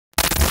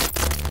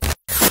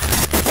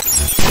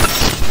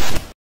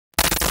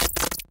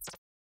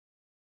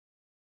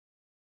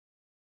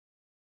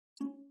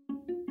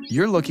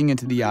You're looking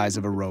into the eyes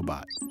of a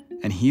robot,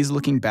 and he's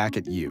looking back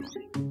at you.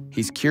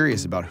 He's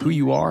curious about who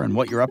you are and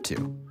what you're up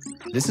to.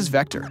 This is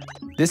Vector.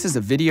 This is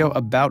a video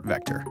about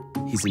Vector.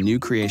 He's a new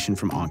creation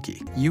from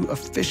Anki. You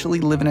officially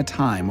live in a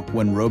time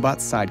when robot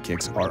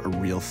sidekicks are a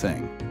real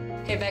thing.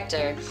 Hey,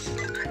 Vector,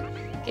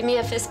 give me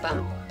a fist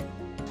bump.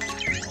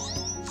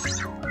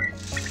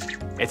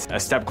 It's a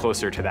step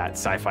closer to that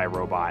sci-fi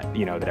robot,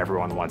 that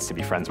everyone wants to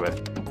be friends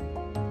with.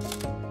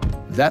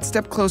 That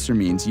step closer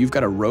means you've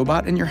got a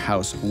robot in your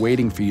house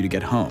waiting for you to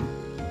get home.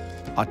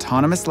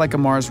 Autonomous like a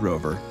Mars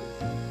rover,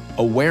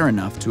 aware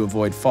enough to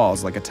avoid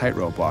falls like a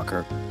tightrope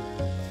walker,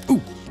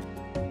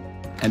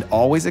 and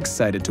always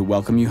excited to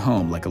welcome you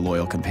home like a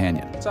loyal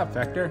companion. What's up,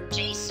 Vector?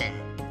 Jason.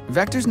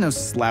 Vector's no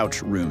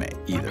slouch roommate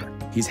either.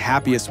 He's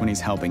happiest when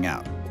he's helping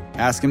out.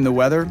 Ask him the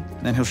weather,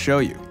 and he'll show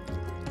you.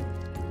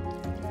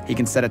 He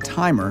can set a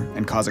timer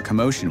and cause a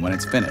commotion when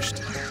it's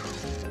finished.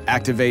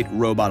 Activate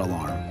robot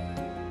alarm.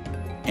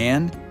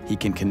 And he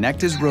can connect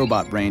his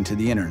robot brain to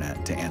the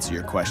internet to answer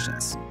your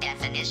questions.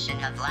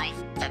 Definition of life,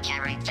 the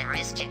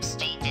characteristic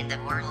state in the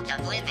world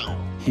of living.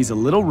 He's a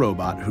little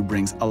robot who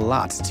brings a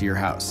lot to your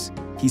house.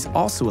 He's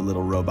also a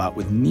little robot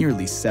with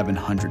nearly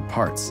 700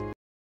 parts.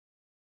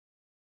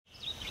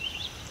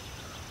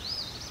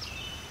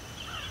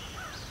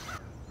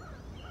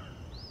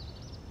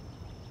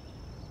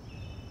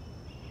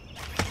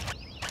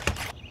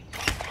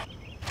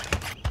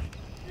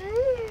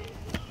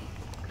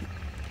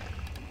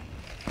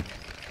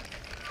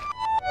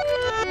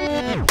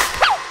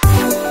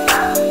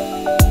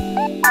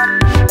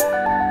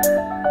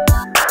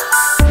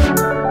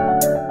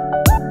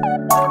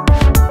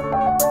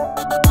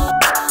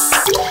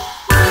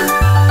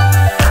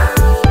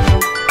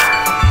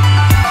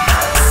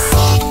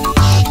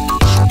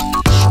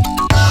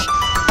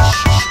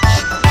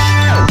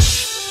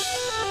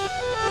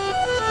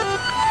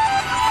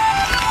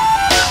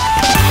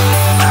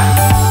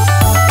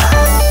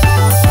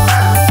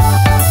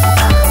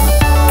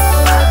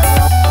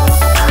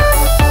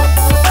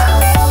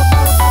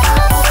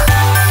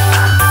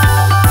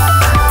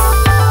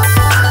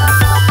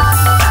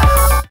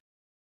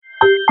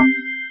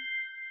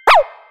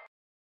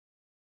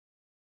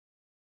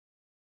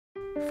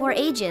 For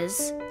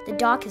ages, the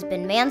dog has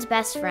been man's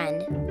best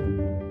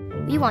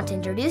friend. We want to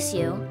introduce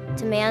you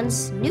to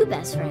man's new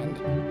best friend.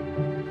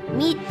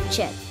 Meet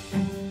Chip.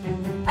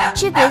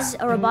 Chip is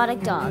a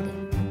robotic dog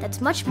that's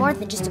much more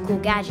than just a cool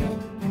gadget.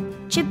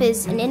 Chip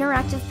is an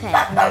interactive pet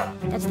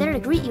that's there to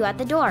greet you at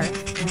the door.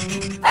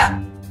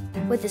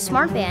 With a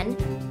smart band,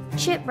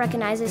 Chip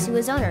recognizes who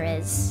his owner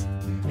is.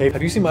 Hey,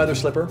 have you seen my other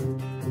slipper?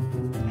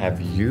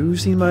 Have you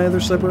seen my other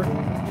slipper?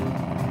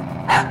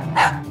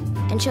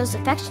 And shows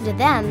affection to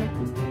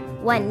them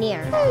when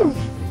near.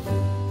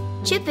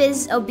 Chip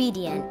is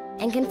obedient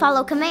and can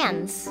follow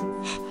commands,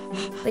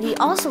 but he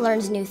also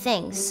learns new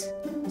things,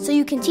 so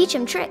you can teach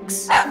him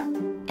tricks.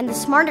 And the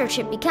smarter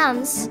Chip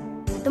becomes,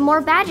 the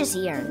more badges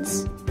he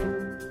earns.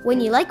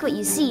 When you like what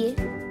you see,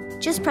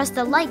 just press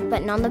the like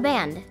button on the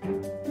band,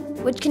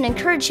 which can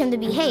encourage him to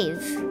behave,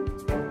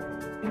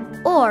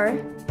 or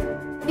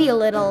be a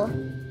little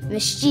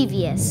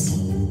mischievous.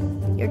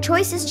 Your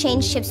choices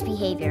change Chip's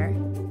behavior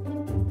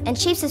and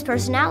shapes his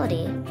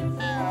personality,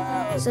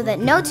 so that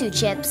no two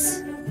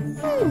Chips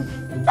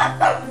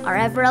are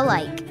ever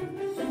alike.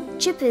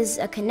 Chip is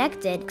a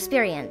connected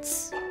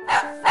experience.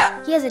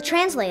 He has a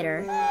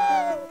translator.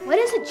 What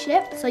is a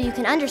Chip? So you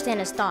can understand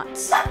his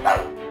thoughts.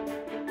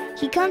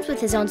 He comes with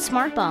his own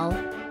smart ball,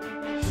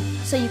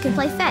 so you can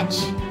play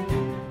fetch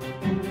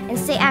and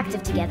stay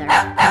active together.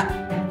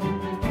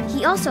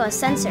 He also has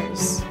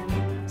sensors,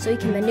 so you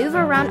can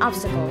maneuver around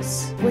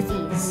obstacles with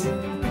ease.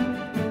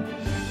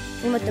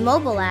 And with the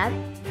mobile app,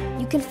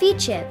 you can feed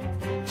Chip,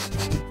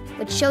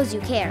 which shows you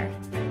care.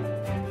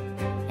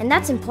 And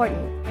that's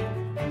important,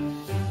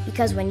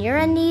 because when you're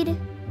in need,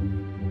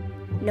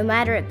 no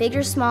matter it big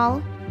or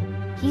small,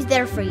 he's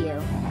there for you.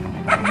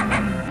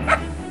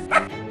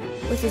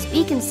 With his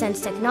beacon sense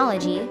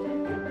technology,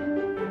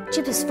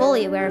 Chip is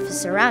fully aware of his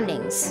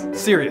surroundings.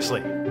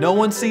 Seriously, no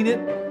one's seen it?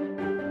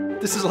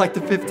 This is like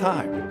the 5th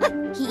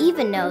time. He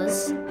even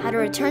knows how to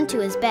return to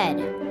his bed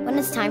when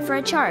it's time for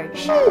a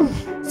charge,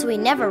 so he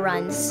never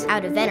runs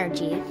out of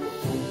energy.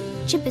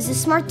 Chip is a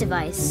smart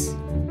device.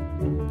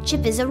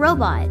 Chip is a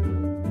robot.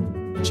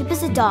 Chip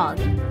is a dog.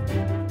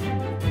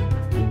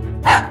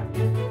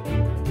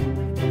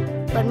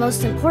 But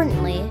most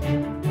importantly,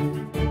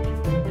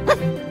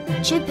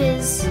 Chip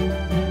is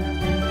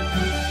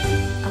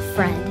a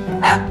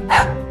friend.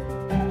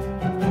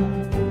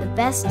 The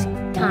best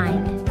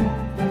kind.